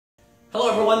Hello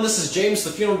everyone, this is James, the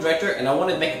funeral director, and I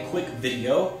wanted to make a quick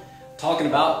video talking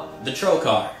about the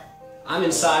Trocar. I'm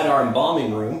inside our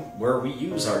embalming room where we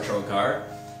use our Trocar,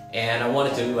 and I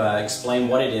wanted to explain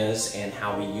what it is and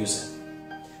how we use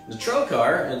it. The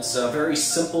Trocar, it's a very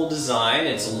simple design.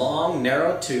 It's a long,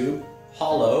 narrow tube,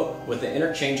 hollow, with an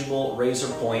interchangeable razor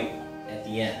point at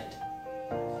the end.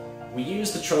 We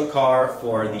use the Trocar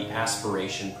for the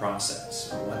aspiration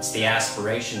process. What's the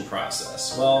aspiration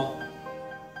process? Well,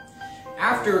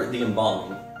 after the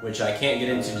embalming, which I can't get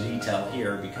into detail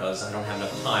here because I don't have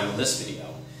enough time in this video,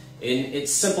 in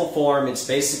its simple form, it's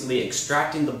basically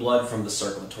extracting the blood from the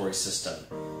circulatory system.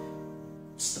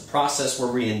 It's the process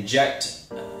where we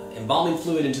inject embalming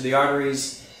fluid into the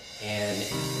arteries and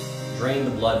drain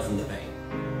the blood from the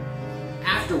vein.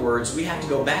 Afterwards, we have to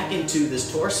go back into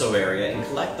this torso area and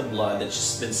collect the blood that's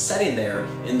just been sitting there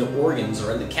in the organs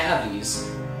or in the cavities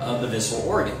of the visceral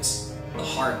organs. The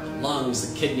heart, the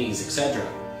lungs, the kidneys, etc.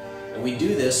 And we do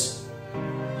this,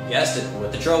 you guessed it,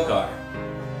 with the Trocar.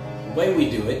 The way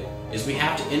we do it is we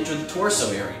have to enter the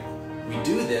torso area. We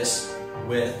do this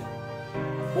with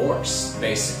force,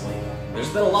 basically. There's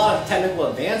been a lot of technical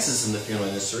advances in the funeral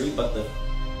industry, but the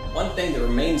one thing that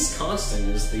remains constant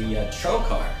is the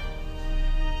Trocar.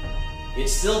 It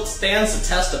still stands the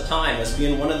test of time as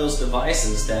being one of those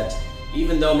devices that,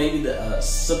 even though maybe the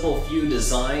simple few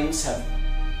designs have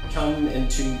come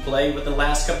into play within the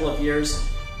last couple of years,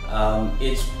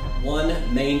 its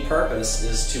one main purpose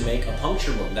is to make a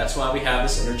puncture wound. That's why we have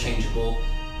this interchangeable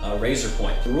razor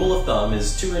point. The rule of thumb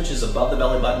is 2 inches above the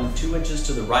belly button, 2 inches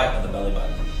to the right of the belly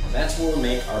button. That's where we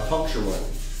make our puncture wound.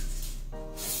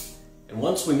 And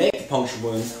once we make the puncture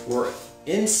wound, we're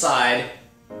inside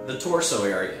the torso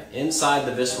area, inside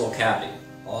the visceral cavity,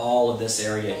 all of this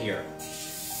area here.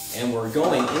 And we're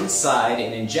going inside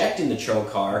and injecting the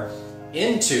Trocar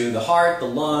into the heart, the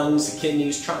lungs, the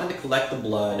kidneys, trying to collect the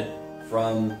blood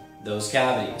from those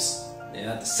cavities. And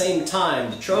at the same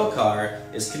time, the Trocar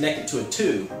is connected to a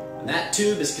tube, and that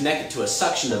tube is connected to a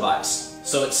suction device.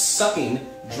 So it's sucking,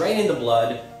 draining the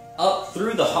blood up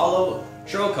through the hollow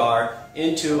Trocar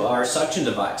into our suction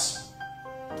device.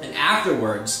 And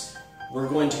afterwards, we're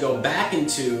going to go back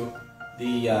into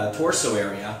the torso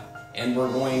area, and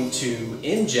we're going to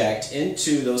inject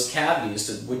into those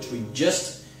cavities which we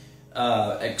just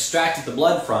extracted the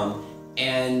blood from,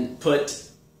 and put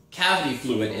cavity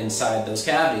fluid inside those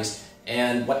cavities.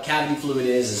 And what cavity fluid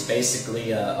is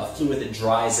basically a fluid that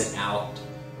dries it out,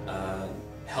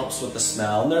 helps with the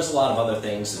smell, and there's a lot of other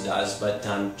things it does, but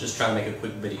I'm just trying to make a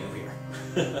quick video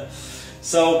here.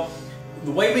 So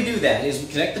the way we do that is we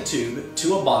connect the tube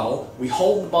to a bottle, we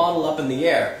hold the bottle up in the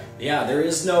air. Yeah, there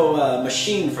is no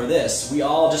machine for this, we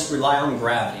all just rely on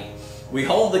gravity. We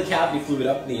hold the cavity fluid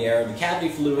up in the air, the cavity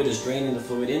fluid is draining the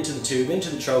fluid into the tube, into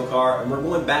the Trocar, and we're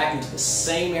going back into the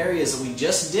same areas that we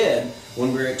just did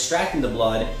when we were extracting the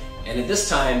blood, and at this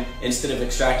time, instead of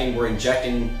extracting, we're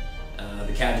injecting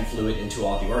the cavity fluid into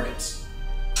all the organs.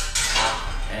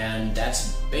 And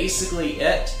that's basically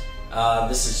it.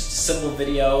 This is just a simple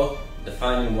video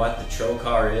defining what the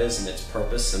Trocar is and its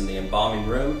purpose in the embalming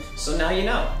room, so now you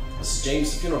know. This is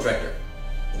James, the funeral director.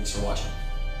 Thanks for watching.